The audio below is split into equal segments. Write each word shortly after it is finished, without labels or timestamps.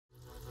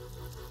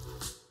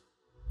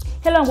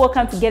Hello and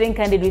welcome to Getting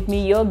Candid with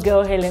me, your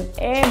girl Helen.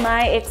 Am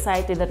I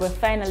excited that we're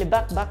finally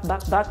back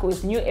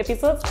with new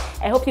episodes?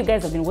 I hope you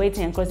guys have been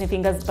waiting and crossing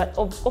fingers, but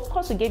of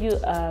course we gave you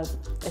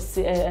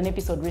an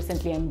episode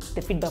recently and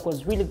the feedback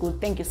was really good.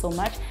 Thank you so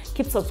much.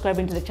 Keep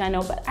subscribing to the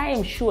channel, but I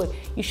am sure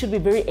you should be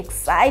very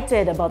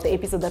excited about the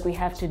episode that we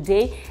have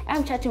today.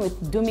 I'm chatting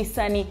with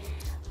Dumisani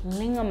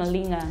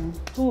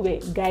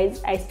Ncube.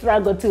 Guys, I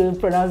struggle to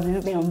pronounce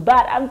this name,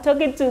 but I'm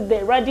talking to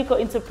the radical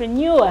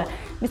entrepreneur,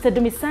 Mr.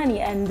 Dumisani,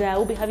 and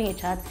we'll be having a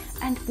chat.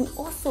 And we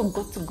also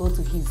got to go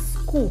to his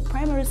school,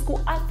 primary school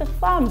at the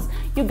farms.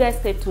 You guys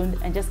stay tuned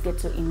and just get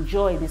to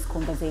enjoy this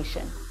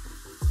conversation.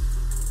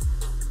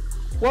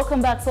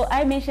 Welcome back. So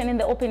I mentioned in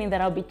the opening that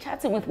I'll be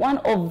chatting with one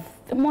of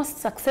the most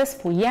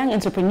successful young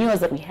entrepreneurs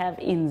that we have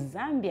in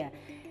Zambia.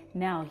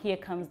 Now, here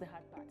comes the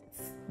hard part.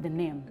 It's the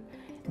name.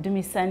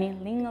 Dumisani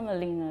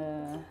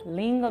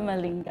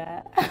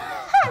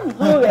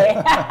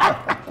Ncube.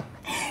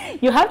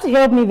 You have to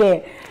help me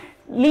there.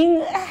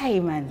 Hey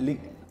man.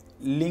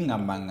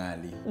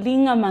 Lingamangali.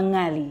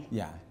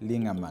 Yeah,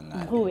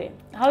 Lingamangali. Ncube.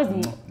 How is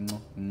it?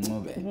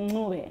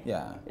 Ncube.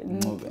 Yeah,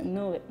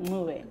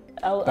 Ncube.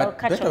 I'll but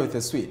catch better on. with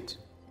a sweet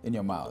in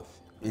your mouth.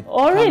 It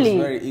Oh, really?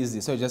 comes very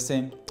easy. So just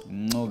saying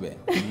Ncube.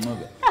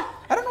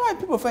 I don't know why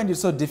people find it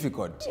so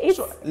difficult. It's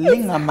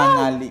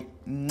Lingamangali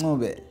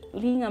Ncube.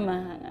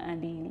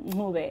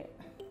 Ncube.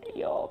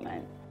 Yo,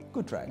 man.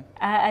 Good try.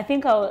 I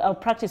think I'll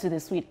practice with the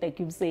sweet, like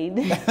you've said.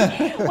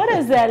 What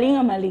does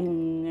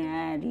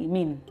lingamangali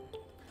mean?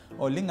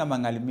 Oh,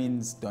 Lingamangali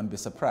means don't be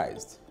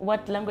surprised.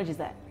 What language is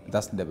that?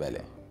 That's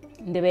Ndebele.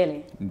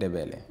 Ndebele.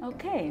 Ndebele.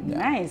 Okay, Yeah.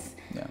 nice.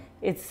 Yeah.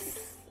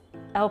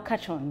 I'll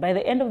catch on. By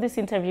the end of this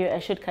interview, I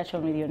should catch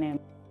on with your name.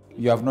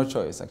 You have no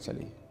choice,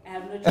 actually. I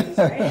have no choice,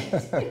 right?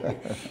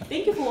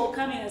 Thank you for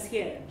coming us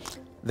here.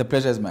 The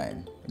pleasure is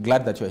mine.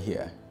 Glad that you're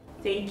here.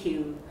 Thank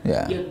you.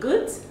 Yeah. You're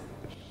good?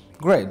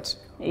 Great.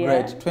 Yeah.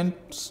 Great.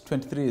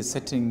 2023 is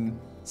setting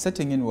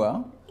in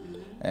well.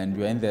 And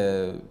you're in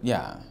the,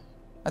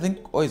 I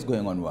think all is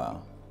going on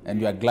well. And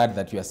you are glad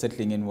that you are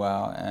settling in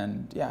well.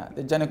 And yeah,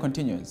 the journey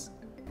continues.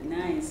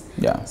 Nice.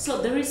 Yeah.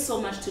 So there is so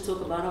much to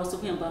talk about. I was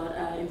talking about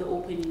in the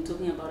opening,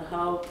 talking about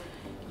how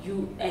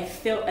I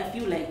feel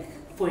like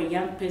for a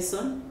young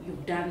person,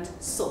 you've done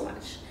so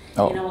much.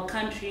 Oh. In our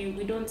country,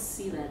 we don't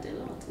see that a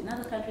lot. In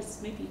other countries,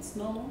 maybe it's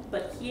normal,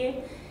 but here,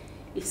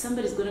 if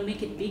somebody's going to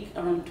make it big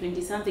around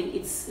 20-something,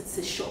 it's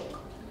a shock.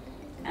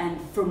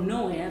 And from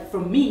nowhere,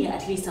 from me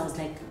at least, I was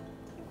like,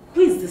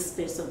 who is this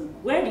person?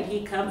 Where did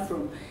he come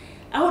from?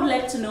 I would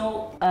like to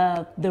know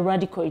the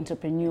radical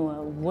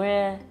entrepreneur.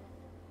 Where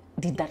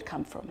did that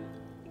come from?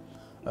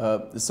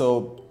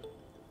 So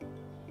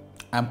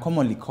I'm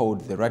commonly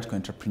called the radical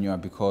entrepreneur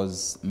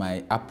because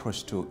my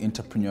approach to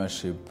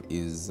entrepreneurship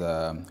is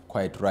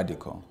quite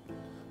radical.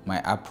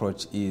 My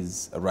approach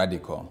is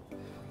radical.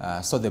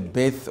 So the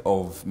birth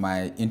of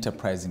my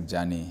enterprising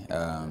journey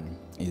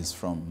is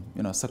from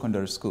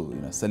secondary school,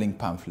 selling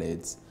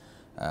pamphlets.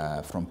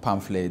 From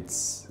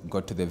pamphlets,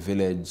 got to the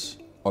village,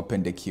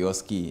 opened a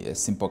kiosk, a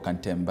simple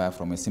cantemba.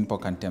 From a simple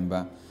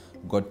cantemba,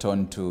 got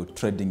on to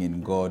trading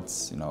in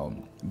goats,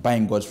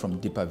 buying goats from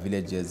deeper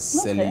villages,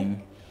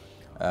 selling.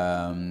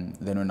 Then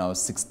when I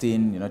was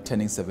 16,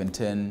 turning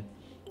 17,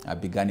 I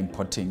began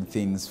importing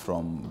things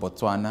from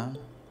Botswana,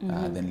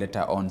 then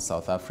later on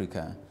South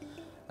Africa.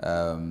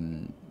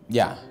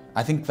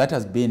 I think that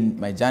has been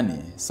my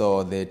journey.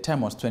 So the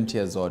time I was 20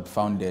 years old,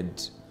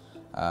 founded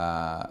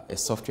a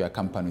software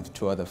company with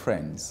two other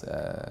friends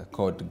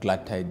called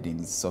Glad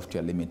Tidings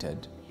Software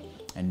Limited.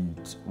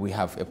 And we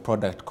have a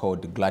product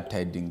called Glad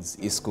Tidings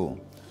eSchool.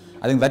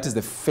 I think that is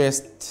the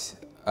first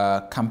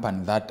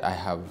company that I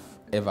have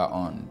ever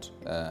owned,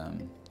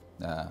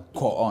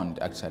 co-owned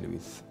actually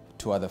with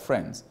two other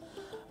friends.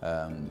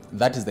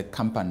 That is the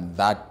company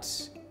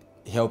that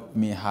helped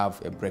me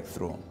have a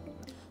breakthrough.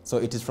 So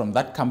it is from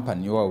that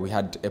company where we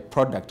had a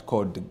product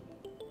called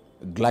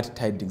Glad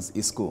Tidings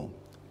eSchool.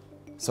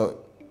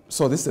 So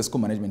this is a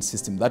school management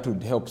system that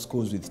would help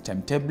schools with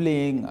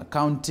timetabling,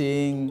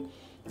 accounting,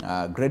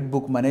 grade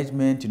book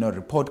management,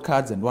 report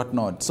cards and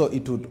whatnot. So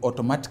it would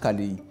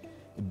automatically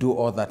do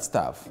all that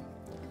stuff.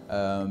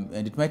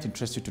 And it might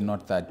interest you to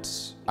note that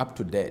up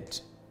to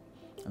date,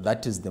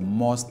 that is the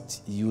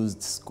most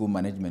used school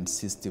management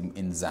system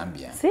in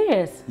Zambia.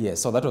 Serious? Yeah,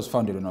 so that was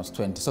founded when I was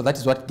 20. So that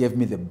is what gave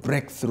me the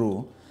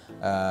breakthrough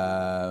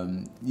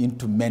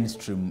into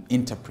mainstream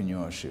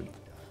entrepreneurship.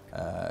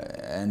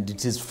 And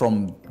it is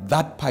from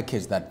that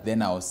package that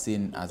then I was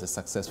seen as a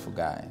successful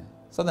guy.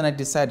 So then I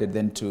decided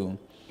then to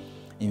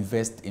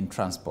invest in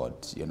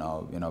transport,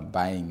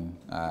 buying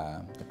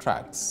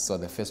trucks. So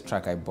the first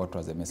truck I bought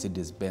was a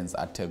Mercedes-Benz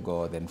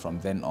Artego. Then from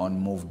then on,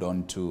 moved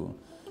on to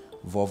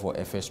Volvo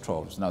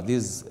FS12s. Now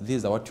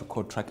these are what you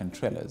call truck and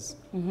trailers.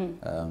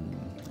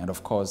 And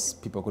of course,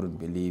 people couldn't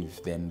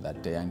believe then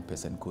that a young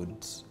person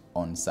could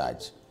own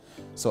such.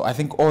 So I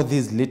think all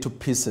these little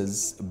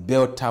pieces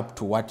built up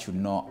to what you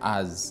know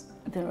as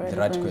the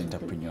radical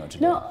entrepreneur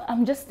today. No,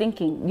 I'm just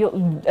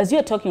thinking, as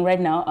you're talking right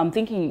now, I'm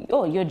thinking,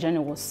 oh, your journey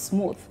was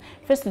smooth.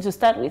 Firstly, to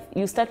start with,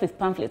 you start with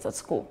pamphlets at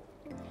school.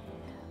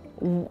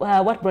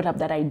 what brought up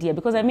that idea?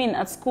 Because I mean,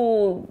 at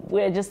school,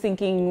 we're just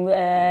thinking,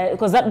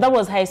 because that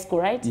was high school,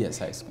 right? Yes,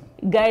 high school.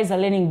 Guys are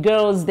learning,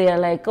 girls, they are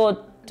like,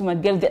 oh, to my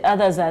girl, the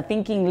others are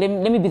thinking, let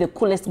me be the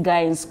coolest guy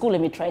in school,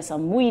 let me try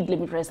some weed, let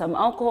me try some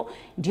alcohol.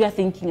 You are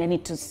thinking, I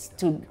need to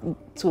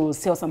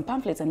sell some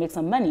pamphlets and make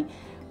some money.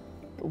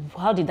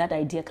 How did that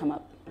idea come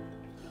up?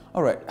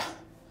 All right.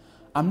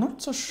 I'm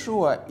not so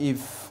sure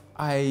if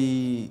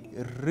I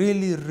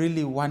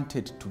really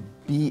wanted to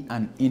be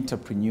an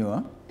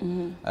entrepreneur,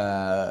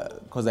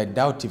 because I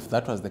doubt if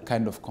that was the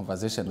kind of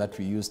conversation that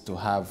we used to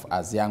have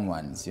as young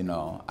ones. You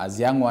know, as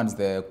young ones,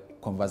 the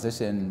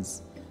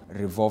conversations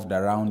revolved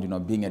around, you know,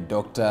 being a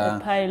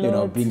doctor, you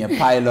know, being a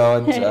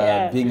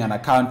pilot, being an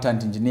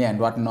accountant, engineer, and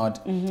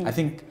whatnot. I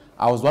think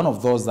I was one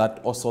of those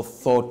that also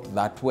thought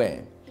that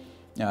way.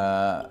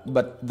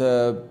 But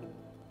the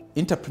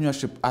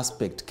entrepreneurship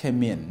aspect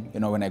came in, you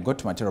know, when I got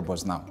to Material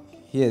Boys now.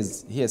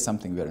 Here's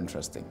something very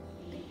interesting.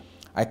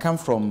 I come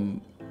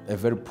from a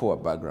very poor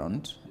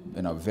background,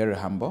 you know, very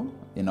humble,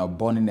 you know,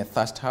 born in a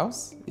thatched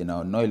house, you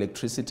know, no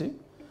electricity.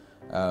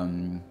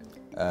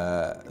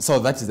 So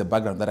that is the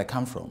background that I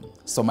come from.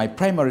 So my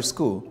primary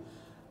school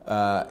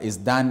is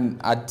done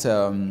at,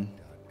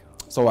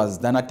 was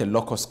done at a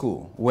local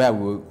school where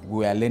we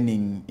were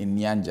learning in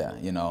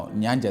Nyanja. You know,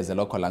 Nyanja is a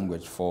local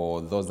language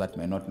for those that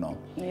may not know.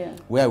 Yeah.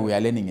 Where we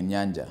are learning in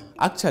Nyanja.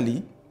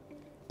 Actually,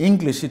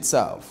 English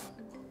itself,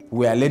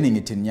 we are learning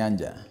it in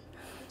Nyanja.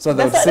 So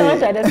they would say,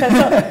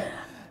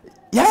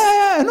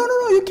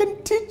 no, you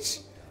can teach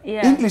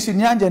English in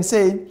Nyanja and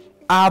say,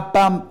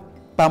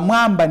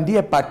 pamwamba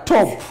ndiye pa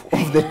top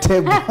of the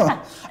table,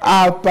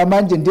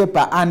 pamanje ndiye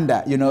pa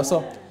under, you know.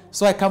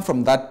 So I come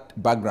from that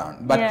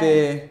background.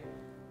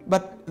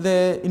 But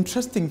the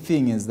interesting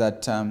thing is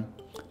that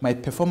my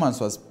performance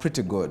was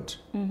pretty good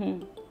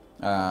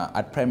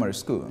at primary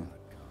school.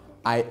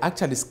 I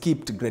actually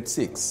skipped grade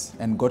 6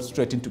 and got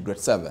straight into grade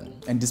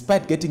 7. And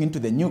despite getting into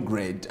the new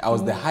grade, I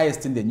was the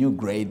highest in the new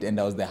grade, and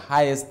I was the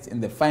highest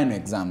in the final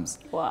exams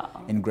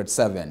in grade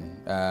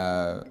 7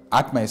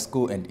 at my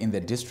school and in the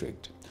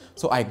district.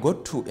 So I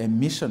got to a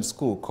mission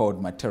school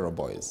called Material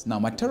Boys. Now,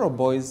 Material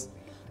Boys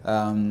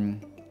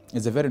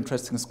is a very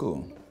interesting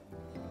school.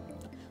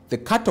 The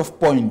cutoff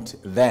point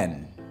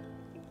then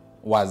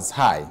was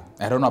high.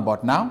 I don't know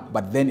about now,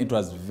 but then it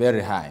was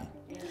very high.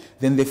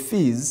 Then the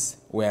fees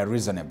were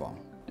reasonable.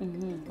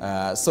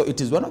 So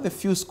it is one of the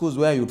few schools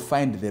where you'd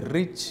find the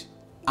rich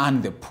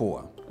and the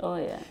poor. Oh,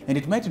 yeah. And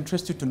it might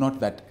interest you to note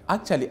that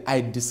actually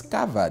I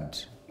discovered,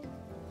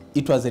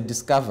 it was a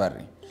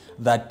discovery,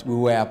 that we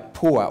were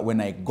poor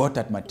when I got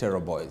at Material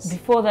Boys.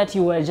 Before that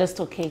you were just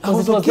okay,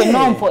 because it was the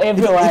norm for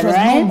everyone, it was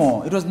right?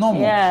 Normal. It was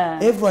normal. Yeah.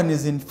 Everyone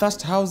is in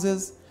thatched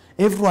houses.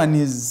 Everyone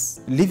is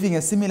living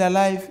a similar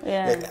life.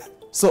 Yeah.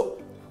 So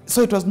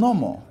it was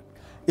normal.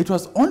 It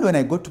was only when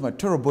I got to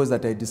Material Boys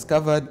that I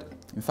discovered,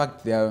 in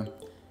fact, we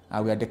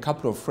had a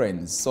couple of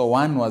friends. So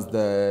one was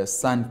the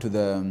son to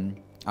the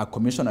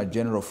Commissioner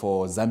General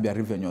for Zambia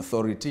Revenue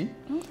Authority.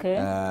 Okay.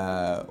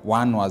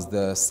 One was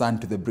the son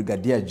to the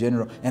Brigadier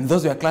General, and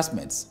those were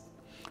classmates.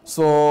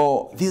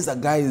 So these are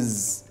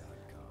guys,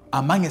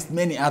 amongst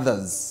many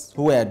others,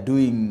 who were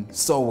doing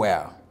so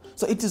well.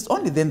 So it is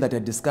only then that I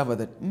discovered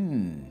that,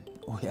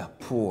 we are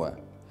poor.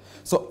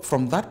 So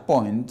from that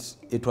point,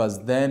 it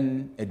was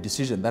then a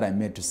decision that I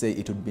made to say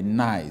it would be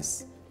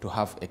nice to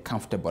have a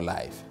comfortable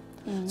life.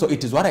 So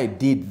it is what I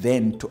did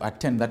then to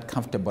attain that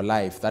comfortable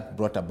life that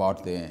brought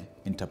about the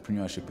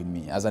entrepreneurship in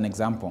me. As an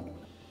example,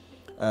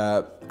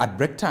 at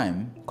break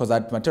time, because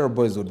at Material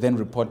Boys would then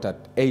report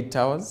at 8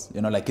 hours,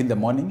 you know, like in the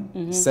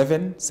morning,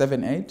 7,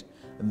 8,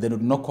 and then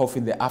would knock off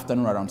in the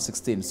afternoon around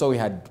 16. So we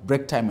had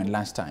break time and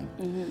lunch time.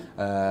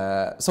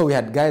 So we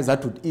had guys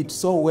that would eat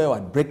so well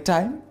at break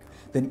time,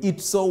 then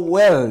eat so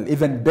well,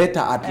 even better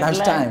at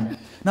lunchtime.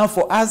 Now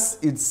for us,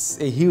 it's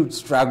a huge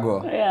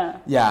struggle. Yeah.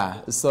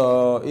 Yeah,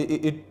 so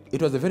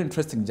it was a very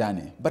interesting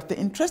journey. But the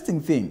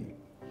interesting thing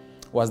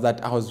was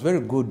that I was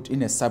very good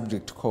in a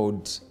subject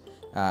called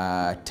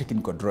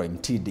technical drawing,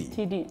 TD.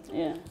 TD,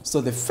 yeah. So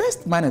the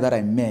first money that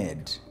I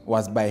made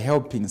was by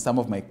helping some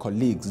of my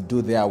colleagues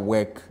do their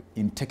work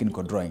in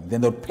technical drawing. Then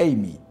they'd pay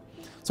me.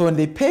 So when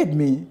they paid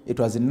me, it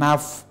was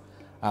enough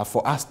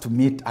for us to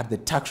meet at the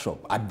tuck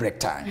shop at break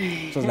time.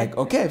 So I was like,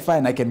 okay,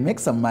 fine, I can make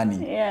some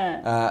money.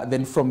 Yeah.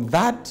 Then from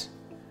that,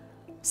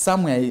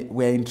 some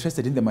were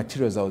interested in the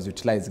materials I was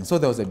utilizing. So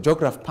there was a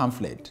geography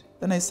pamphlet.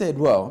 Then I said,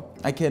 well,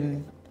 I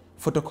can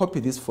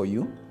photocopy this for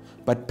you,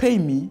 but pay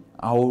me,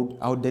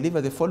 I'll deliver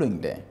the following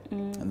day.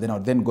 And then I'll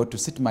then go to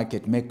City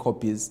Market, make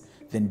copies,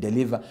 then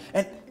deliver.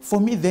 And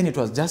for me then it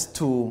was just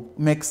to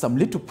make some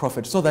little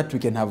profit so that we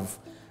can have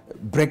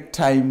break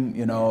time,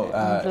 you know.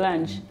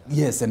 Lunch.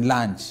 Yes, and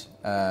lunch.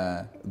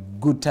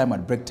 Good time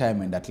at break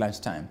time and at lunch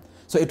time.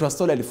 So it was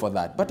solely for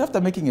that. But after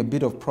making a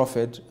bit of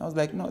profit, I was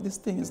like, no, this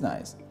thing is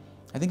nice.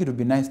 I think it would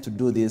be nice to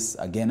do this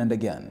again and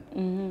again.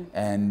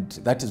 And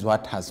that is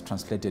what has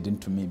translated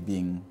into me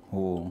being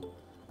who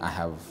I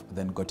have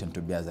then gotten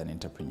to be as an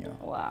entrepreneur.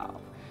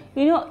 Wow.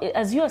 You know,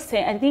 as you were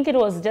saying, I think it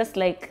was just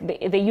like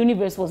the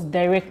universe was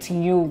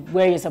directing you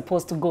where you're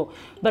supposed to go.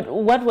 But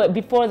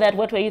before that,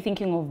 what were you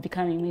thinking of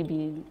becoming?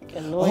 Maybe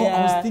a lawyer? Oh,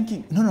 I was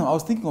thinking, no, I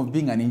was thinking of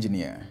being an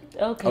engineer.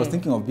 Okay. I was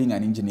thinking of being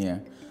an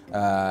engineer.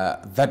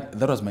 That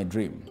was my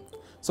dream.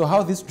 So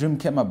how this dream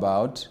came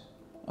about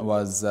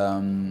was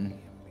the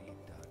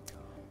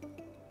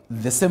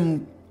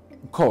same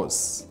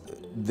course,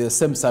 the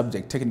same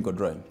subject, technical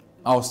drawing.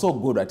 I was so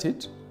good at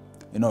it.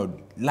 You know,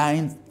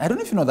 lines. I don't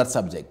know if you know that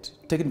subject,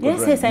 technical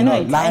drawing. Yes, I know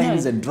it.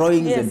 Lines and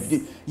drawings. Yes.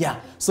 And yeah.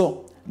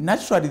 So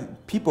naturally,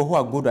 people who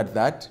are good at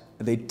that,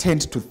 they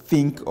tend to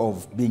think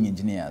of being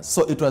engineers.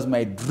 So it was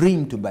my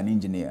dream to be an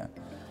engineer.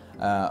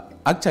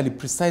 Actually,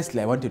 precisely,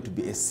 I wanted to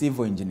be a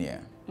civil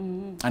engineer.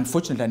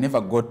 Unfortunately, I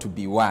never got to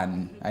be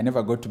one. I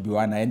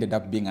ended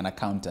up being an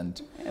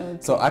accountant. Okay.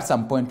 So at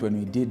some point when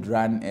we did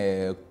run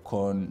a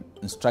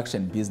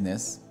construction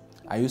business,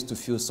 I used to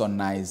feel so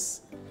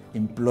nice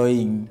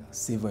employing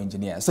civil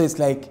engineers. So it's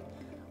like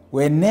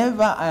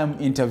whenever I'm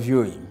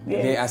interviewing,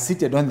 they are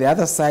seated on the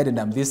other side and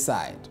I'm this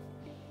side.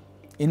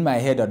 In my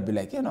head, I'd be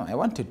like, you know, I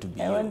wanted to be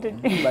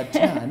you. But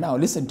now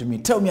listen to me.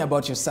 Tell me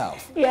about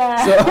yourself.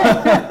 Yeah.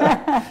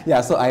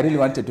 So, so I really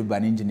wanted to be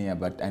an engineer,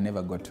 but I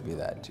never got to be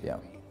that. Yeah.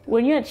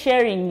 When you're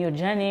sharing your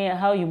journey,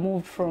 how you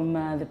moved from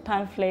the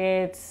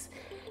pamphlets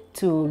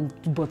to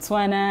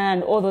Botswana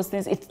and all those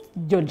things,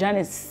 your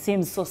journey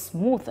seems so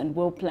smooth and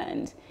well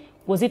planned.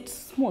 Was it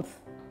smooth?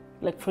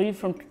 Like for you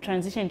from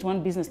transitioning to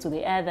one business to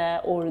the other,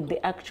 or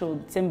the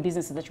actual same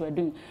businesses that you were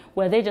doing,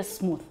 were they just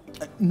smooth?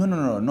 No,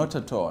 not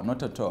at all.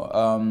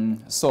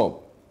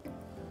 So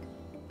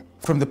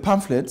from the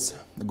pamphlets,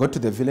 I got to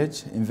the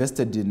village,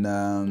 invested in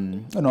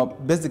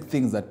basic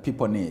things that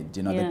people need.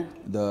 You know,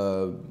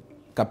 the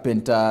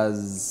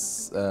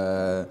carpenters,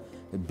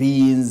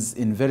 beans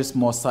in very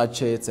small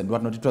sachets and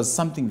whatnot. It was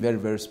something very,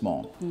 very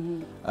small.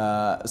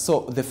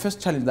 So the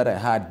first challenge that I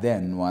had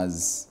then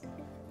was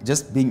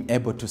just being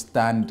able to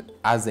stand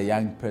as a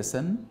young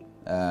person,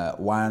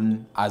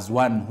 one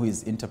who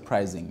is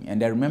enterprising.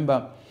 And I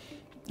remember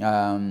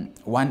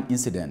one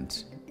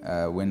incident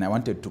when I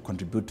wanted to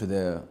contribute to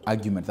the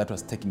argument that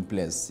was taking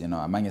place, you know,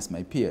 amongst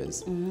my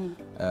peers.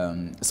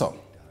 So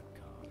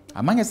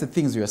amongst the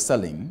things we were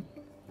selling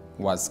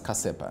was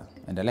kasepa,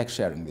 and I like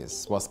sharing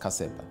this, was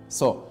kasepa.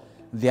 So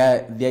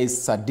there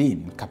is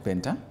sardine,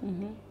 carpenter,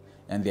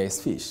 and there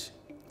is fish.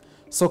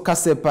 So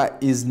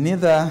kasepa is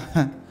neither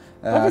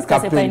what is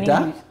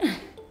carpenter.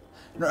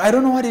 No, I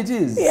don't know what it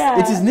is. Yeah.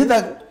 It is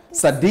neither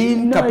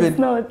sardine,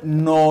 carpenter,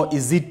 nor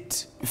is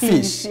it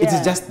fish. Yeah. It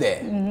is just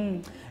there.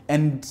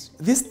 And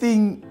this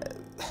thing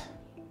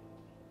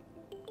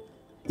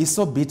is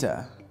so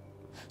bitter.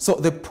 So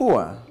the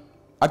poor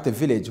at the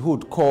village who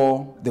would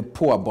call the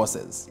poor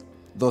bosses,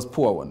 those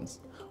poor ones,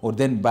 would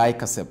then buy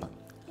kasepa.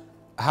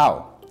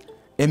 How?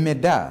 A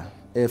meda,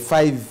 a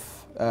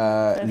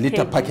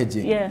 5-liter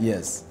packaging. Yeah.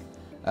 Yes.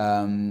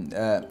 A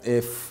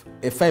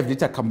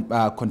 5-liter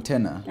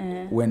container,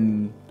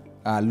 when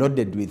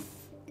loaded with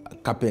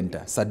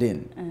carpenter,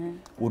 sardine,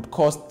 would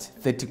cost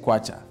 30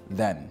 kwacha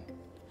then.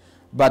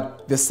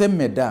 But the same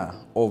meda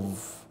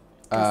of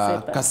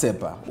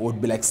kasepa would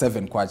be like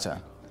 7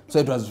 kwacha. So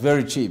it was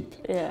very cheap.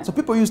 Yeah. So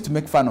people used to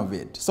make fun of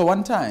it. So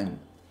one time,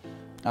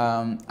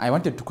 I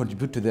wanted to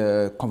contribute to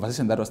the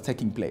conversation that was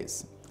taking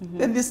place.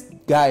 Then this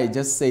guy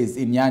just says,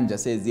 in Nyanja,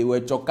 says,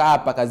 "Iwe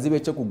chokapa kaziwe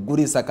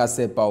chokugurisa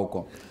kasepa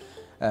uko."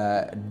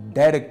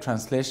 Direct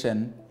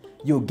translation,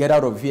 you get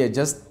out of here,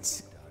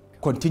 just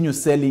continue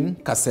selling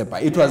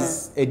kasepa. It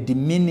was a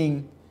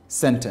demeaning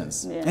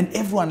sentence, and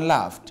everyone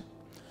laughed.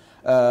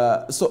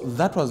 So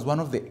that was one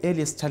of the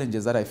earliest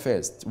challenges that I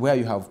faced, where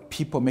you have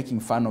people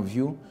making fun of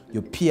you,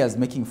 your peers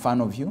making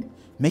fun of you,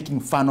 making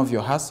fun of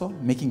your hustle,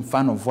 making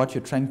fun of what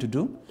you're trying to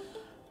do.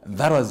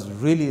 That was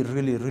really,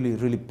 really, really,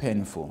 really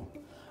painful.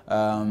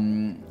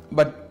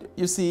 But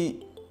you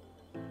see,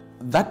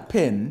 that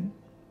pain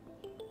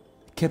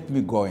kept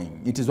me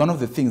going. It is one of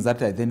the things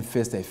that I then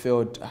faced. I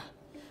felt,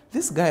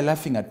 this guy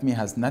laughing at me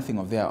has nothing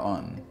of their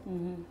own.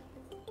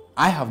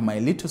 I have my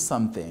little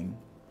something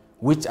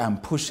which I'm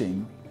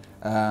pushing,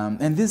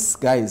 and this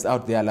guy is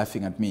out there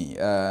laughing at me.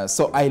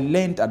 So I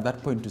learned at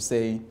that point to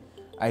say,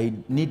 I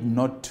need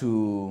not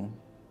to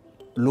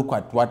look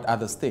at what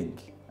others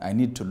think. I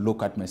need to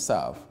look at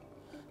myself.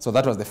 So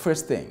that was the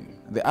first thing.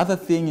 The other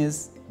thing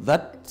is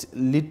that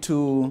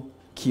little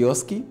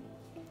kioski,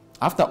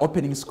 after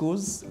opening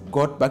schools,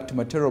 got back to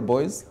Material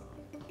Boys,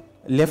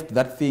 left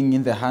that thing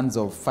in the hands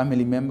of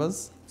family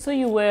members. So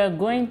you were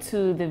going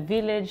to the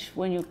village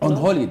when you closed?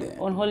 On holiday.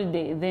 On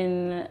holiday,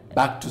 then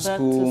back to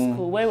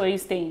school. Where were you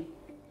staying?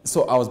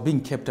 So I was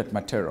being kept at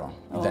Material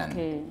then.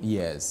 Okay.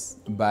 Yes,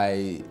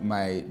 by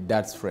my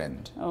dad's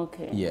friend.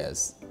 Okay.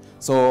 Yes.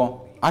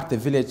 So at the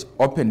village,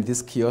 opened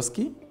this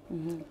kioski.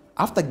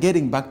 After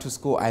getting back to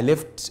school, I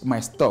left my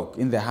stock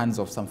in the hands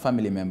of some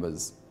family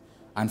members.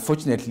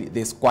 Unfortunately,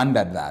 they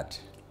squandered that.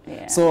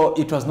 Yeah. So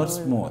it was not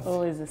smooth.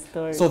 Always a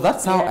story. So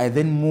that's how I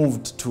then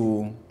moved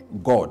to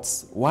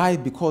goats. Why?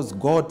 Because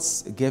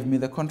goats gave me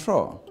the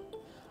control.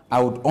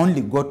 I would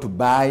only go to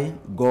buy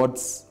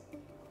goats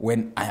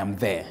when I am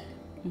there.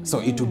 So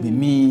it would be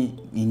me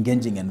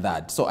engaging in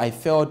that. So I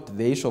felt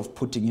the issue of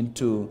putting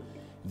into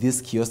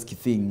this kiosk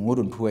thing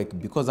wouldn't work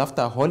because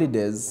after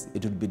holidays,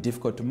 it would be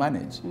difficult to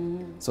manage.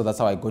 So that's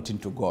how I got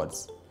into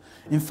gods.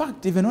 In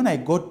fact, even when I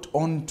got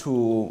on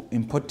to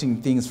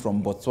importing things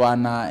from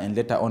Botswana and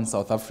later on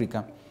South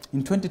Africa,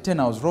 in 2010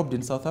 I was robbed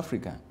in South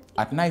Africa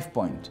at knife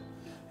point.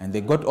 And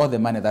they got all the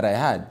money that I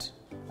had.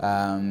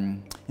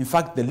 In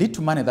fact, the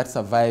little money that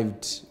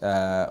survived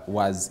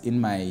was in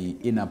my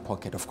inner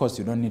pocket. Of course,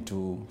 you don't need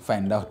to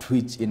find out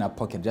which inner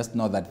pocket. Just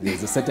know that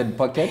there's a certain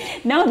pocket.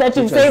 Now that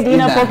you've said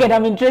inner pocket,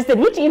 I'm interested.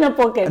 Which inner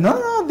pocket?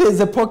 No, there's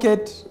a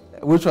pocket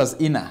which was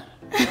inner.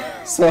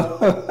 So,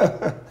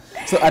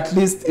 so at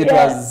least it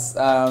was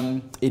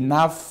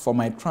enough for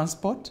my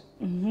transport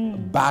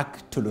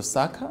back to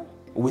Lusaka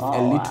with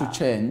a little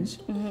change.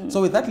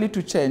 So with that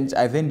little change,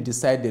 I then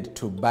decided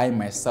to buy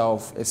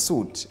myself a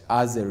suit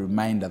as a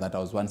reminder that I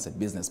was once a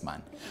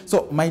businessman.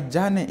 So my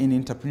journey in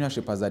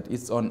entrepreneurship has had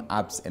its own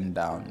ups and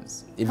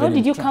downs. How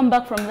did you come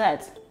back from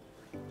that?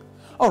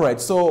 All right,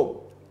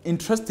 so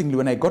interestingly,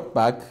 when I got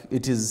back,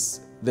 it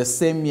is the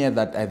same year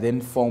that I then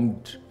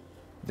formed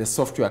the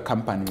software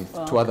company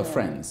with two other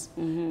friends.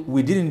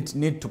 We didn't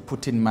need to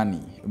put in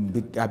money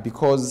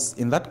because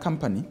in that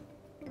company,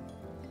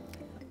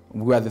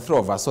 we were the three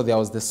of us. So there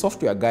was the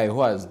software guy who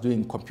was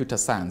doing computer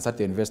science at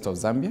the University of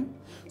Zambia.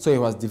 So he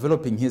was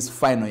developing his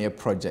final year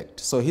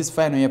project. So his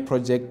final year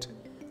project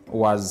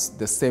was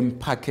the same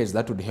package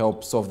that would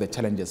help solve the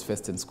challenges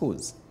faced in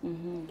schools.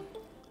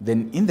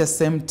 Then in the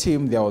same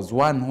team, there was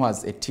one who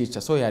was a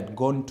teacher. So he had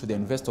gone to the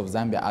University of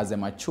Zambia as a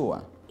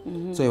mature.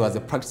 So he was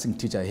a practicing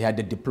teacher. He had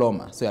a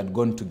diploma. So he had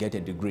gone to get a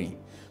degree.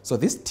 So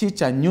this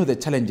teacher knew the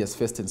challenges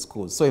faced in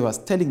schools. So he was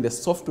telling the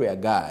software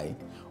guy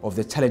of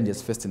the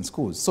challenges faced in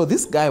schools. So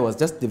this guy was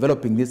just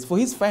developing this for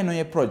his final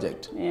year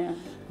project.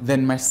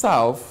 Then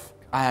myself,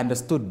 I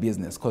understood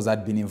business because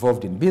I'd been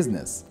involved in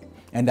business.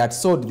 And I'd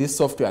sold this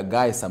software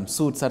guy some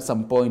suits at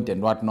some point and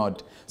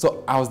whatnot.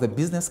 So I was the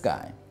business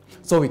guy.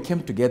 So we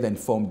came together and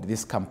formed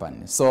this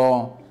company.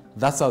 So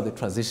that's how the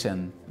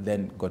transition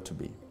then got to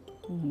be.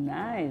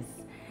 Nice.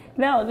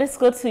 Now let's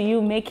go to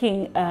you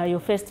making your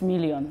first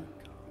million.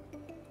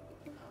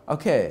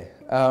 Okay.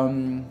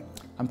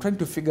 I'm trying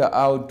to figure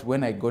out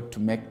when I got to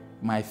make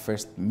my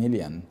first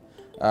million.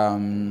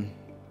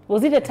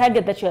 Was it a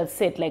target that you had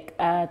set, like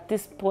at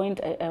this point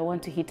I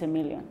want to hit 1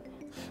 million?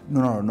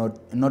 No,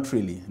 not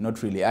really,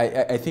 not really.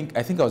 I think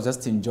I was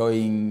just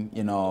enjoying,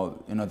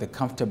 the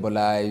comfortable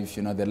life,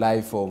 the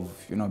life of,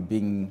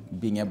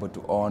 being able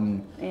to own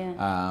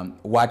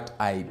what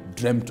I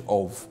dreamt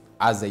of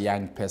as a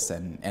young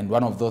person. And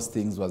one of those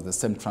things was the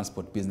same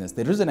transport business.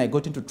 The reason I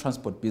got into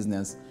transport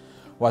business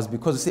was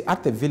because, you see,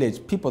 at the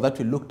village, people that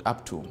we looked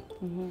up to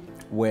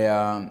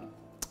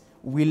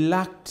we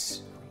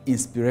lacked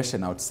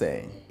inspiration, I would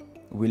say.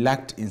 We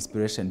lacked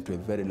inspiration to a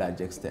very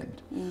large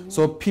extent.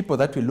 So people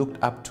that we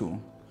looked up to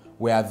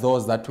were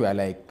those that were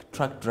like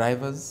truck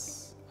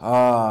drivers.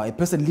 A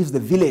person leaves the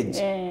village,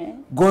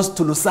 goes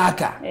to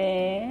Lusaka,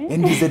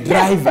 and he's a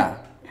driver.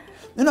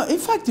 In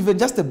fact, even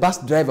just a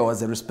bus driver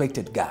was a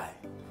respected guy.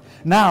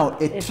 Now,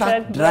 a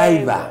truck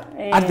driver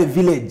at the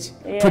village,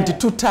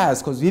 22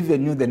 tires, because we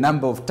even knew the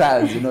number of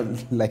tires,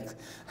 like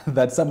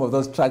that some of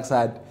those trucks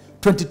had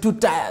 22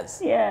 tires.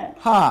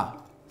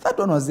 That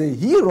one was a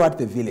hero at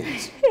the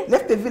village.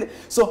 Left the village.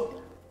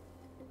 So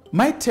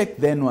my take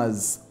then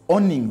was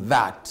owning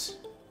that,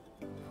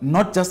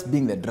 not just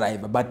being the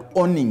driver, but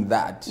owning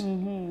that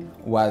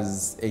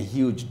was a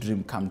huge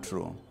dream come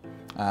true.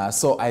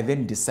 So I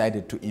then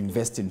decided to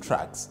invest in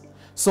trucks.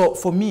 So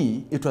for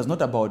me, it was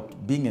not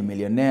about being a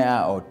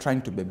millionaire or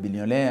trying to be a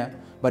billionaire,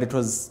 but it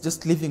was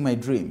just living my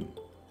dream.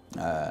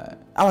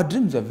 Our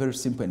dreams were very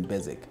simple and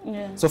basic.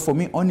 So for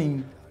me,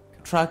 owning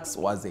trucks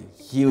was a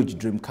huge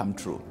dream come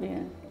true.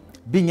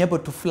 Being able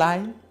to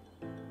fly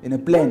in a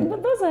plane.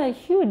 But those are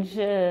huge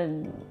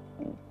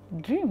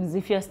dreams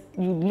if you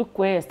look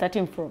where you're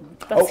starting from.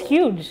 That's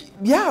huge.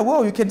 Yeah,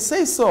 well, you can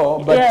say so,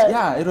 but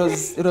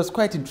it was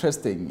quite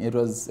interesting. It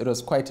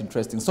was quite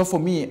interesting. So for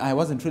me, I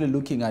wasn't really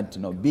looking at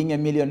being a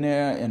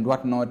millionaire and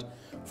whatnot.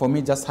 For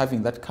me, just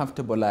having that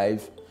comfortable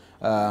life,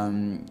 a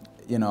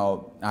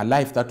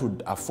life that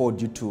would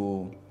afford you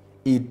to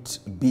eat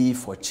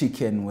beef or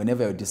chicken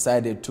whenever you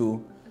decided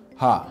to.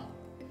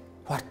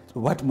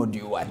 What more do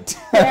you want?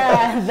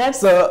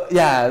 So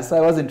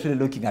I wasn't really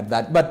looking at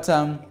that, but.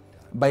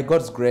 By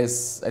God's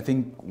grace, I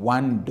think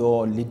one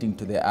door leading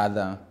to the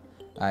other,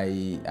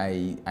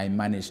 I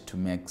managed to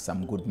make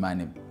some good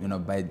money.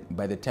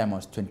 By the time I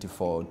was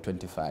 24,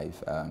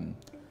 25,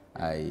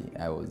 I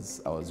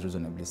was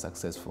reasonably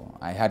successful.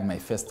 I had my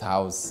first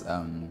house,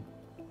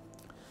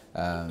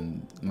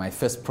 my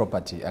first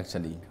property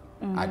actually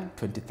at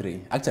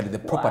 23. Actually, the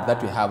property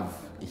that we have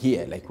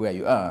here, like where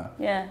you are.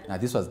 Now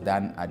this was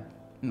done at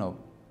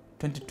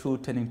 22,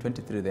 turning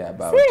 23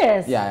 thereabout.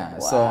 Serious? Yeah.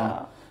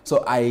 Wow.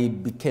 So I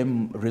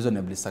became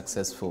reasonably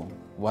successful.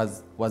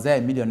 Was I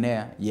a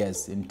millionaire?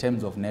 Yes. In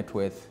terms of net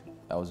worth,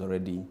 I was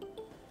already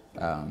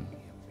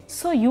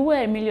So you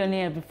were a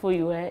millionaire before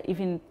you were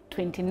even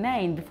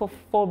 29, before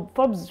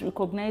Forbes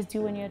recognized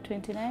you when you were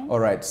 29? All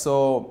right,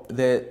 so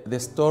the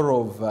story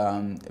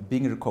of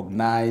being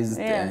recognized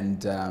and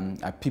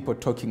people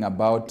talking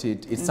about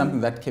it is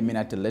something that came in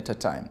at a later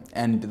time.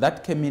 And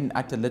that came in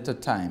at a later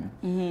time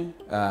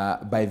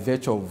by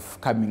virtue of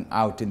coming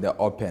out in the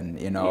open,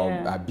 you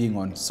know, being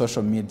on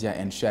social media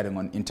and sharing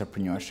on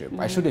entrepreneurship.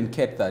 I should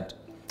indicate that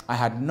I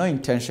had no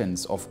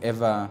intentions of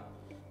ever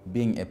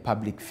being a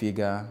public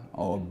figure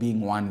or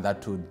being one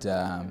that would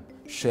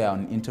share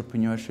on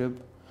entrepreneurship,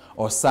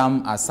 or as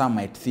some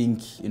might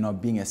think, you know,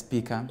 being a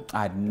speaker.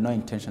 I had no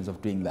intentions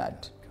of doing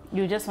that.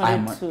 You just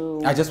wanted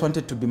to... I just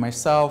wanted to be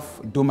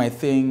myself, do my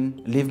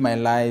thing, live my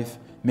life,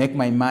 make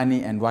my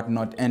money and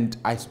whatnot. And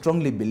I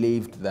strongly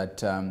believed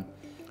that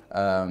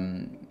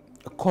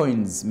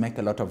coins make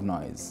a lot of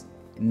noise.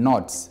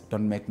 Notes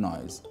don't make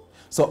noise.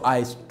 So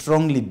I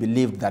strongly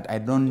believed that I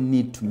don't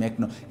need to make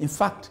noise. In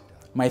fact,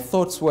 my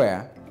thoughts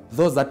were,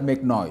 those that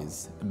make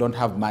noise don't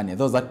have money.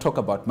 Those that talk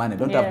about money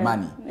don't have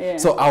money. Yeah.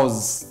 So I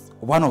was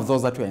one of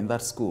those that were in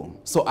that school.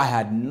 So I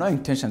had no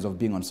intentions of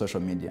being on social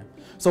media.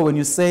 So when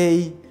you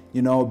say,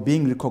 you know,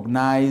 being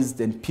recognized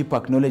and people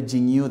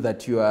acknowledging you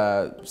that you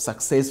are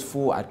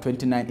successful at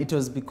 29, it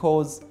was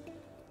because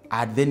I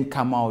had then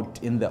come out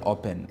in the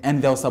open.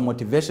 And there was some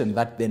motivation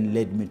that then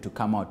led me to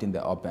come out in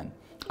the open.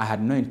 I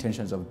had no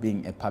intentions of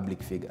being a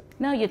public figure.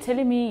 Now you're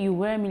telling me you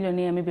were a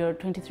millionaire, maybe you're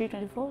 23,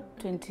 24,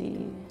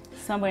 20,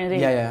 somewhere in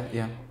there.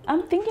 Yeah.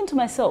 I'm thinking to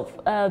myself,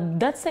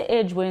 that's the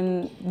age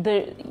when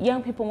the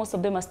young people, most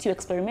of them are still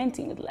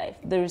experimenting with life.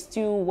 They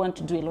still want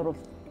to do a lot of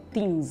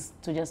things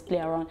to just play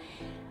around.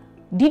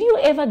 Did you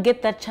ever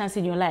get that chance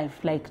in your life,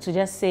 like to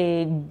just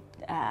say,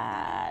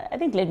 I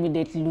think let me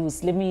date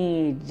loose, let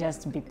me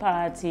just be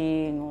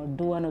partying or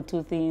do one or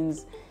two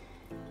things?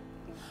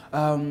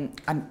 And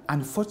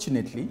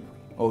unfortunately,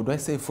 or do I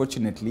say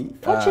fortunately?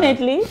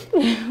 Fortunately?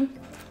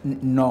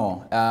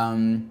 No.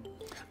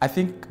 I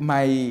think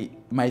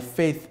my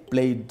faith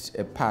played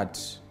a part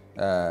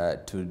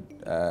to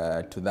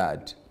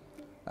that.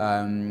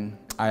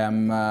 I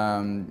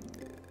am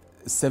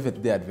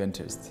Seventh-day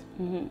Adventist.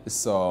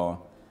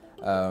 So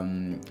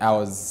I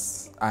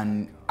was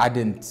an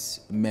ardent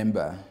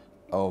member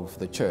of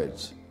the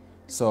church.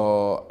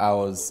 So I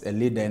was a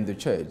leader in the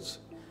church.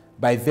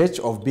 By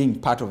virtue of being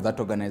part of that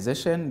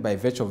organization, by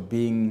virtue of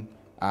being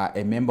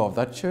a member of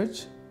that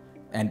church,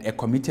 and a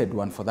committed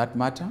one for that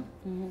matter,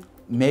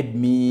 made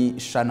me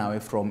shun away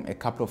from a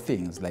couple of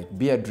things, like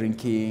beer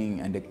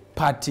drinking and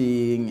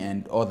partying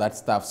and all that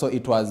stuff. So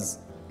it was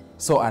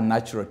so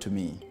unnatural to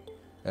me.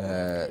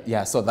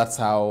 So that's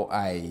how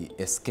I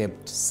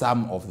escaped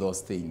some of those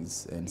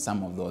things and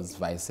some of those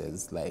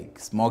vices, like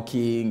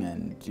smoking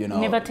and, you know.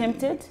 Never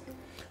tempted?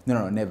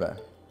 No, never.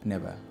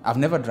 I've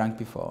never drank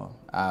before.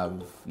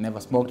 I've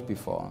never smoked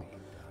before.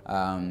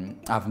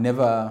 I've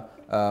never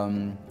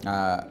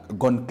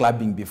gone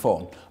clubbing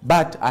before.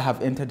 But I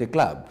have entered a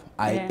club.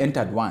 I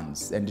entered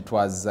once, and it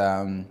was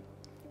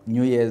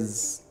New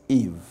Year's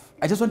Eve.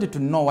 I just wanted to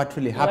know what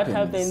really happens.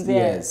 What happens,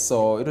 yes.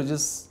 So it was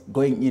just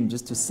going in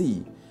just to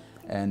see.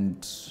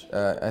 And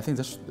I think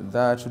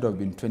that should have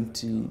been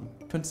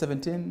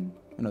 2017,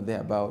 you know,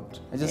 thereabout.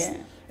 I just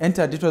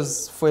entered. It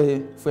was for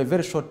a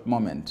very short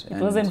moment. It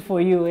wasn't for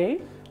you, eh?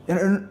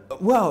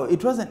 Well,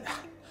 it wasn't.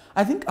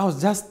 I think I was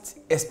just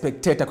a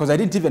spectator because I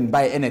didn't even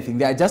buy anything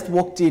there. I just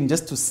walked in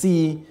just to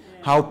see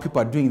how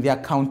people are doing their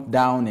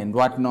countdown and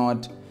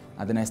whatnot,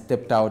 and then I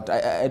stepped out.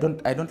 I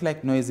don't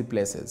like noisy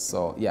places,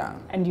 so yeah.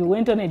 And you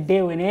went on a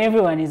day when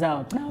everyone is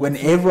out. When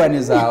everyone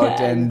is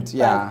out, and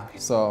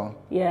so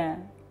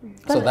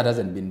so that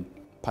hasn't been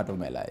part of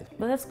my life.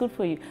 But that's good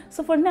for you.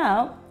 So for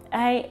now,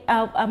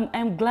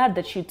 I'm glad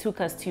that you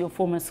took us to your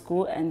former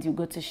school and you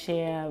got to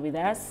share with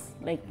us,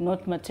 like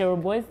not Matero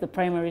Boys, the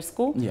primary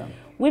school. Yeah.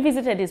 We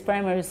visited his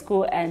primary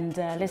school and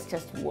let's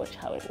just watch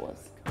how it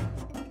was.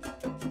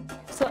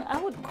 So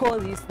I would call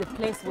this the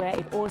place where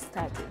it all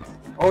started.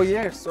 Oh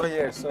yes, so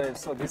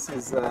this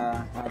is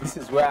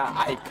where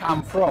I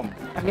come from.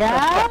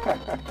 Yeah.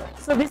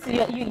 So this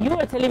you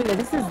were telling me that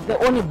this is the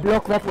only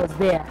block that was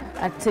there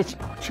at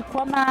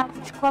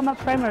Chikwama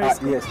Primary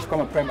School. Yes,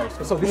 Chikwama Primary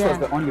School. So this was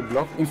the only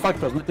block. In fact,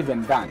 it was not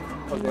even done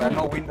because there are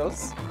no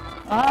windows.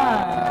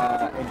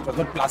 And it was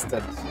not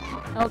plastered.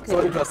 Okay. So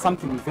it was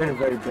something very,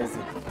 very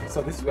basic.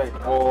 So this is where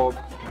it all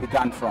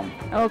began from.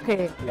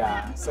 Okay.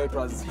 Yeah. So it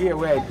was here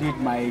where I did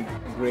my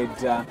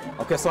grade.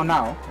 Okay. So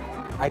now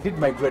I did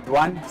my grade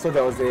 1. So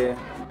there was a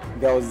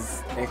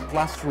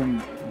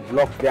classroom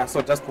block there.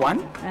 So just one,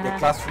 the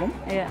classroom.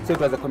 Yeah. So it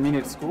was a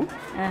community school.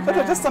 So it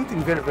was just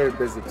something very, very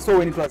basic. So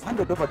when it was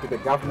handed over to the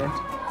government,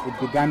 it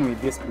began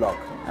with this block.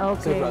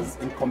 Okay. So it was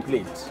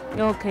incomplete.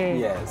 Okay.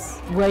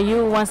 Yes. Were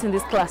you once in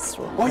this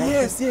classroom? Oh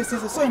yes.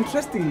 So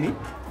interestingly,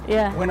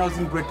 when I was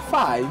in grade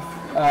 5,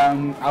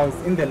 I was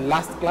in the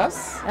last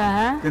class.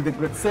 Then the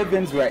grade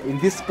 7s were in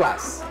this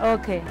class.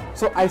 Okay.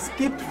 So I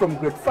skipped from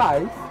grade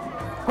 5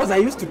 because I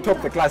used to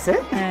top the class,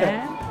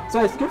 So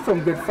I skipped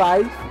from grade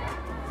 5,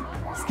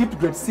 skipped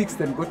grade 6,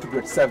 then go to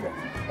grade 7.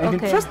 And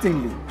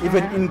interestingly,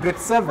 even in grade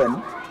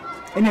 7,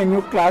 in a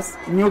new class,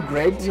 new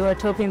grade. You were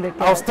topping the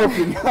I was class.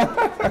 topping.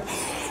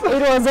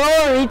 It was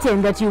all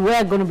written that you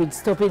were going to be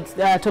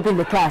topping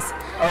the class.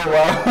 Oh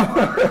wow.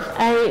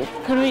 I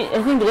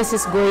think let's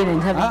just go in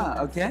and have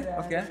Okay.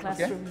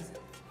 classrooms.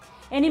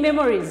 Any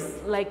memories,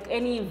 like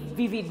any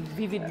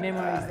vivid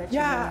memories that you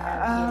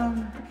have?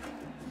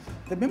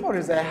 The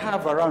memories I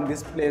have around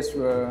this place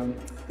were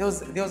there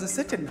was a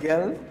certain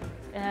girl.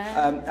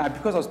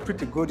 Because I was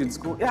pretty good in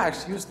school. Yeah,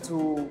 she used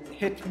to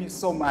hate me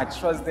so much.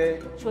 She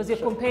was your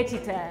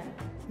competitor.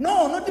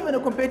 No, not even a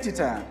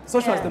competitor. So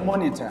she was the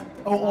monitor,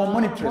 or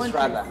monitress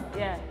rather.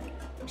 Yeah.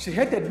 She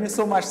hated me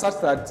so much such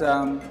that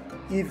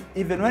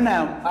even when I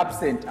am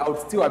absent, I would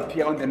still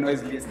appear on the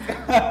noise list.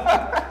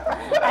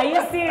 Are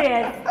you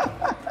serious?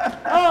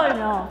 Oh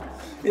no.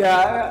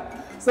 Yeah.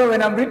 So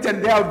when I'm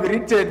written there, I'll be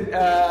written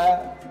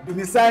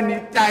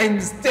Dumisani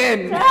times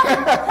 10.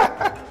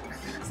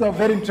 So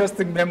very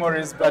interesting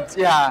memories, but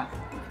yeah.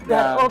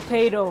 That all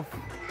paid off.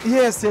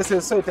 Yes.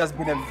 So it has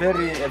been a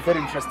very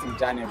interesting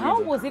journey. How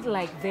really. was it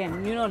like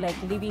then? You know, like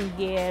living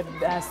here,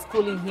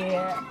 schooling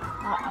here.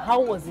 How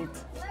was it?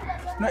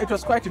 No, it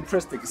was quite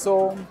interesting.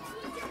 So,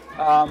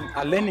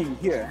 learning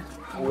here,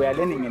 we are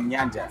learning in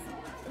Nyanja,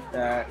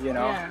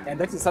 and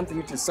that is something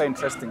which is so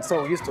interesting.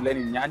 So we used to learn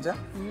in Nyanja.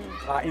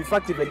 In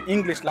fact, even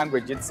English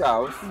language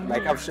itself,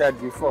 like I've shared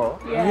before,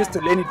 we used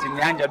to learn it in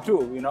Nyanja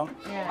too, you know.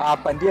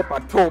 Pandie pa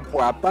top,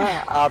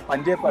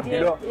 pandie pa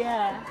below.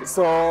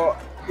 So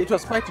it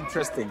was quite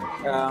interesting.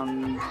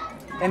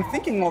 And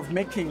thinking of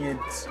making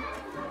it,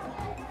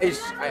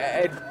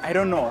 I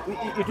don't know.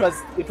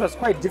 It was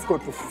quite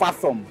difficult to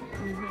fathom,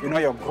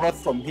 your growth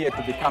from here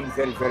to become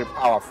very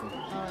powerful.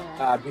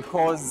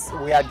 Because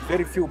we had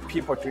very few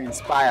people to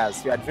inspire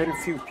us. We had very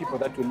few people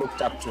that we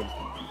looked up to.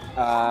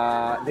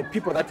 The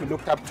people that we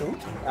looked up to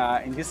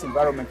in this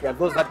environment were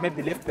those that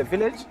maybe left the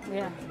village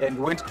and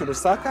went to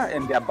Lusaka,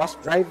 and they are bus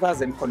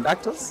drivers and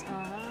conductors.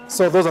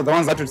 So those are the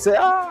ones that would say,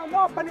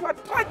 no, but you are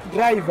a truck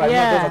driver. Those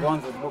are the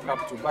ones that we look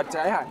up to. But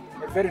a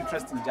very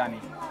interesting journey.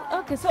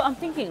 Okay, so I'm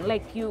thinking,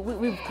 like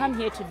we've come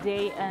here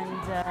today, and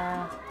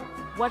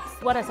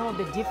what are some of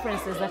the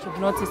differences that you've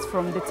noticed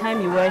from the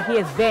time you were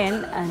here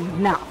then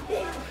and now?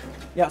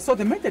 Yeah, so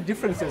the major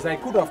differences, I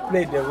could have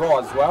played a role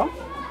as well.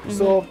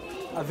 So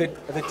at the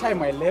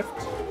time I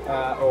left,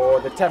 or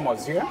the time I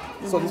was here,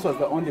 so this was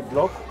the only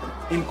block,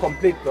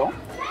 incomplete though.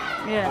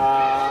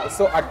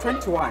 So at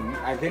 21,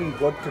 I then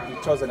got to be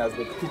chosen as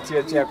the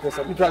PTA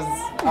chairperson.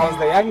 I was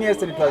the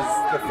youngest, and it was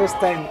the first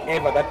time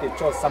ever that they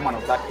chose someone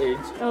of that age.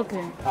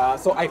 Okay.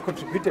 So I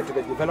contributed to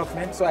the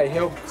development. So I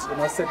helped,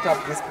 set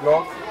up this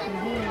block.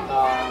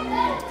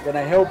 Then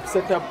I helped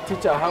set up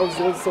teacher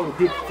houses. So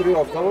we did 3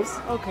 of those.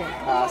 Okay.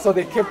 So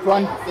they kept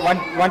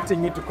wanting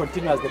me to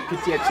continue as the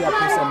PTA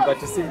chairperson, but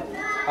you see,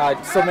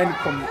 so many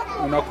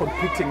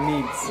competing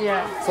needs.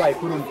 So I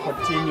couldn't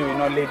continue,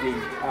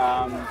 leading.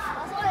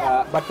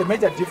 But the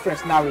major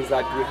difference now is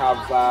that we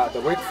have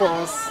the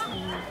workforce,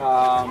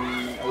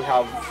 we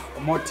have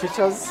more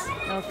teachers,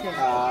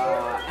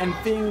 and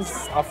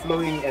things are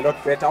flowing a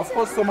lot better. Of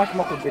course, so much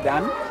more could be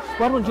done.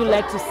 What would you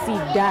like to see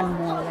done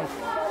more? Like,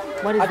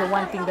 what is the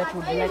one thing that you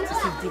would like to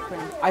see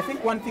different? I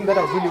think one thing that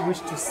I really wish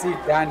to see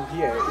done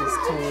here is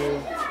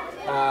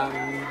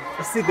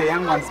to see the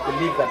young ones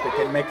believe that they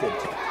can make it.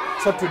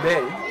 So today,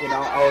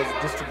 I was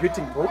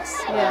distributing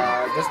books,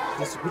 just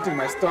distributing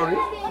my story,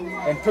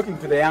 and talking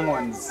to the young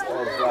ones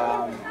of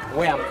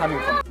where I'm coming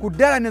from.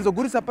 Kudala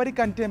nezogurisa pari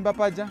kantemba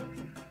paja.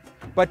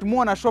 But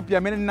muona shop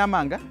ya mene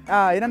namanga.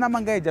 Ina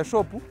namanga eja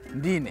shopu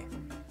ndine.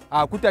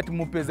 Kuti ati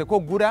mupeze ko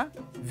gura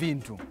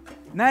vintu.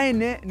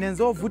 Naine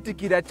nenzo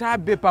vutikira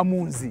chabe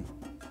pamunzi.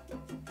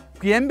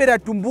 Kuyembera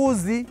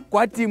tumbuzi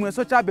kwa timwe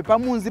so chabe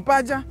pamunzi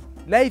paja.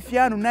 Life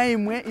yanu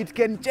naimwe, it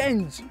can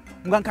change.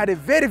 Mgankare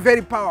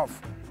very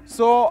powerful.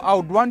 So I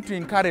would want to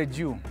encourage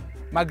you.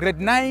 My grade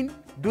 9,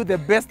 do the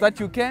best that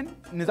you can.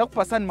 Niza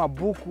kupasani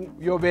mabuku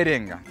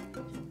yoberenga.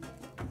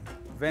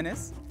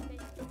 Venice?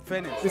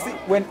 You see,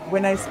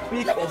 when I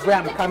speak of where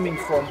I'm coming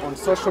from on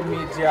social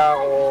media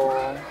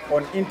or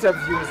on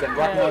interviews and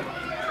whatnot,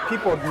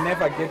 people would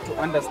never get to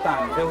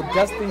understand. They would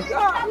just think,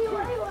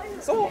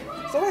 so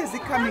where is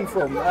it coming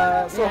from?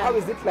 How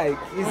is it like?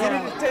 Is it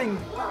really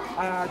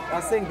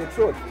saying the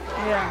truth?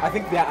 I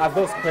think there are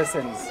those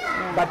persons.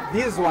 But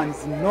these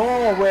ones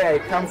know where I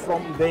come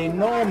from. They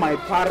know my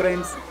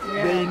parents.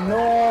 They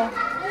know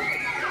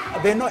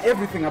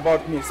everything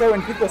about me. So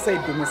when people say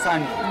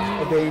Dumisani,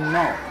 they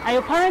know. Are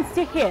your parents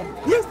still here?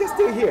 Yes, they're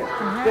still here.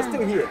 They're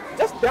still here.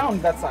 Just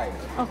down that side.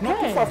 Okay. Not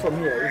too far from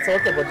here. It's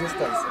out of a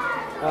distance.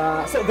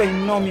 So they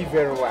know me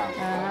very well.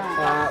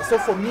 So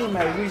for me,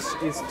 my wish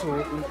is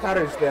to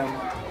encourage them,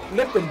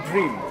 let them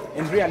dream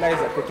and realize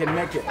that they can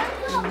make it.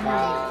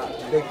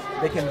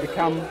 They can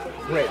become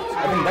great.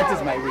 I think that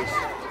is my wish.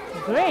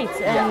 Great,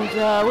 and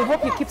we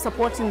hope you keep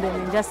supporting them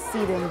and just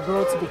see them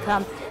grow to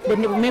become,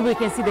 maybe we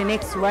can see the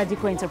next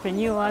radical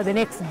entrepreneur, the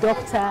next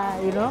doctor,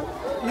 You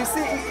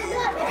see,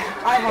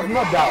 I have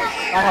no doubt.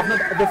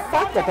 The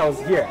fact that I was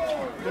here,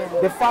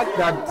 the fact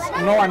that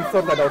no one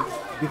thought that I would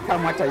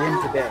become what I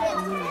am today,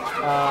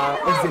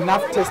 is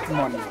enough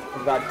testimony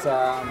that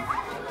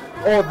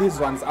all these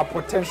ones are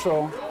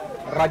potential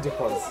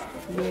radicals.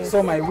 Yes.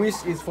 So my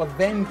wish is for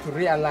them to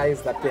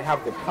realize that they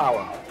have the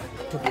power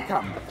to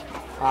become.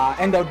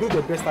 And I'll do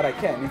the best that I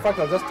can. In fact,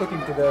 I was just talking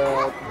to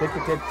the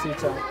deputy head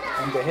teacher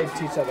and the head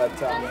teacher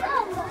that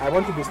I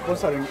want to be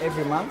sponsoring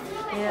every month,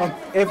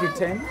 every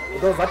 10.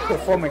 Those that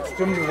perform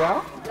extremely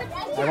well,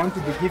 I want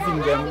to be giving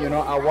them, you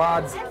know,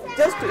 awards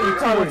just to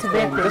encourage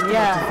them, just to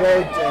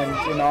motivate and,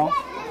 you know,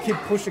 keep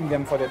pushing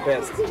them for the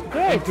best.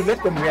 Great. And to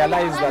let them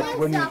realize that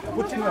when you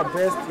put in your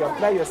best, you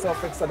apply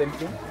yourself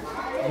excellently,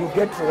 you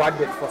get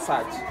rewarded for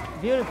such.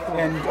 Beautiful.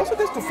 And also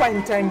just to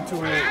find time to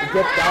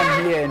get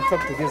down here and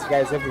talk to these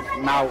guys every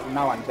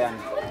now and then.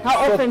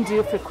 How often do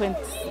you frequent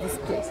this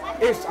place?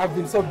 I've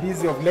been so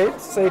busy of late,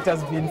 so it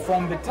has been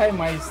from the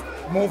time I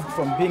moved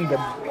from being the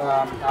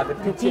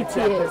PTA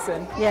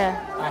chairperson. Yeah.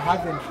 I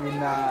haven't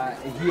been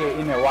here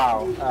in a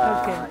while.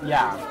 Okay.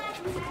 Yeah.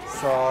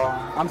 So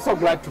I'm so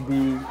glad to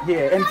be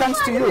here, and thanks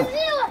to you.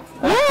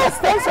 Yes,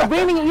 thanks for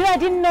bringing it. I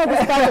didn't know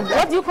this part of,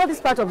 what do you call this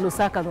part of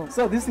Lusaka though?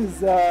 So this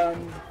is Lusaka.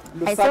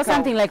 I saw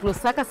something like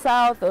Lusaka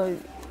South or...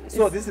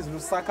 So this is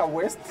Lusaka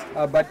West,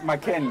 but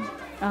Makeni.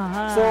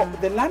 So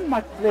the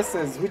landmark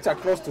places which are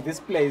close to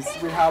this place,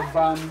 we have,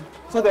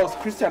 so there was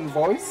Christian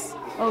Voice.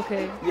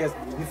 Okay. Yes,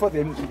 before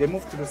they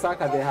moved to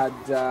Lusaka, they had,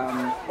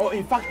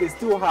 in fact, they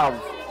still have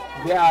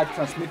their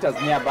transmitters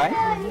nearby.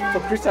 So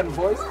Christian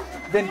Voice.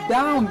 Then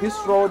down this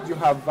road, you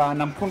have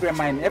Nampundwe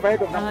Mine. Ever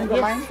heard of Nampundwe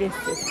Mine?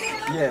 Yes.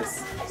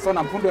 Yes. So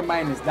Nampundwe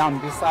Mine is down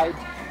this side.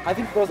 I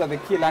think those are the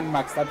key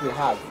landmarks that we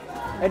have.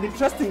 And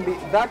interestingly,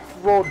 that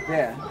road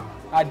there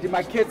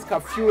demarcates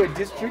Kafue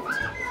district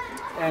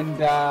and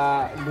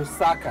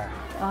Lusaka.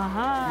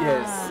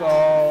 Yes,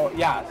 so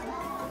yeah.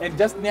 And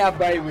just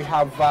nearby we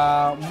have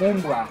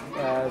Mumbwa.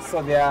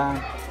 So they are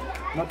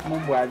not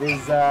Mumbwa,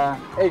 there's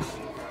yes.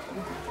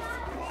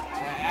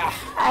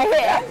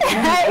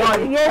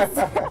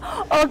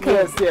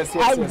 Okay. Yes.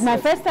 My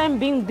first time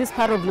being this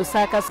part of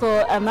Lusaka,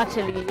 so I'm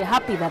actually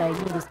happy that I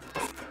knew this.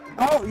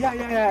 Oh,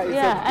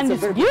 yeah.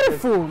 It's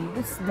beautiful.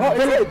 It's got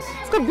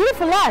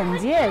beautiful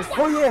land, yes.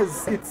 Oh,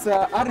 yes. It's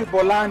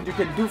arable land. You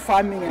can do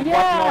farming and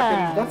whatnot.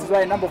 And that's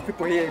why a number of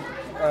people here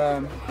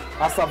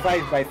are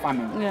survived by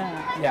farming.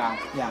 Yeah.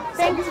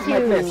 Thank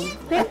you.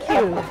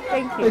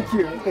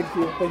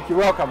 Thank you.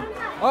 Welcome.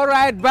 All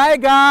right, bye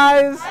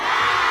guys.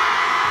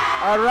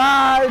 All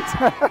right.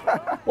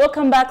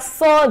 Welcome back.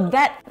 So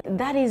that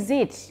is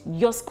it.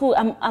 Your school.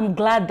 I'm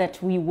glad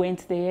that we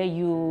went there.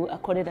 You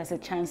accorded us a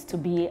chance to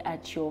be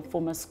at your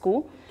former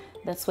school.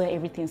 That's where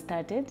everything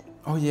started.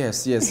 Oh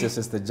yes.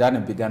 The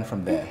journey began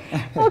from there.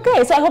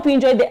 Okay, so I hope you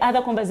enjoyed the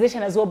other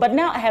conversation as well. But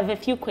now I have a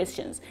few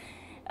questions.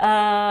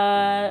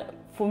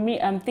 For me,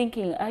 I'm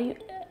thinking, are you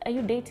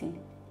dating?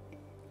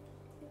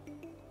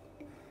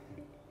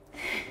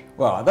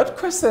 Well, that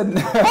question.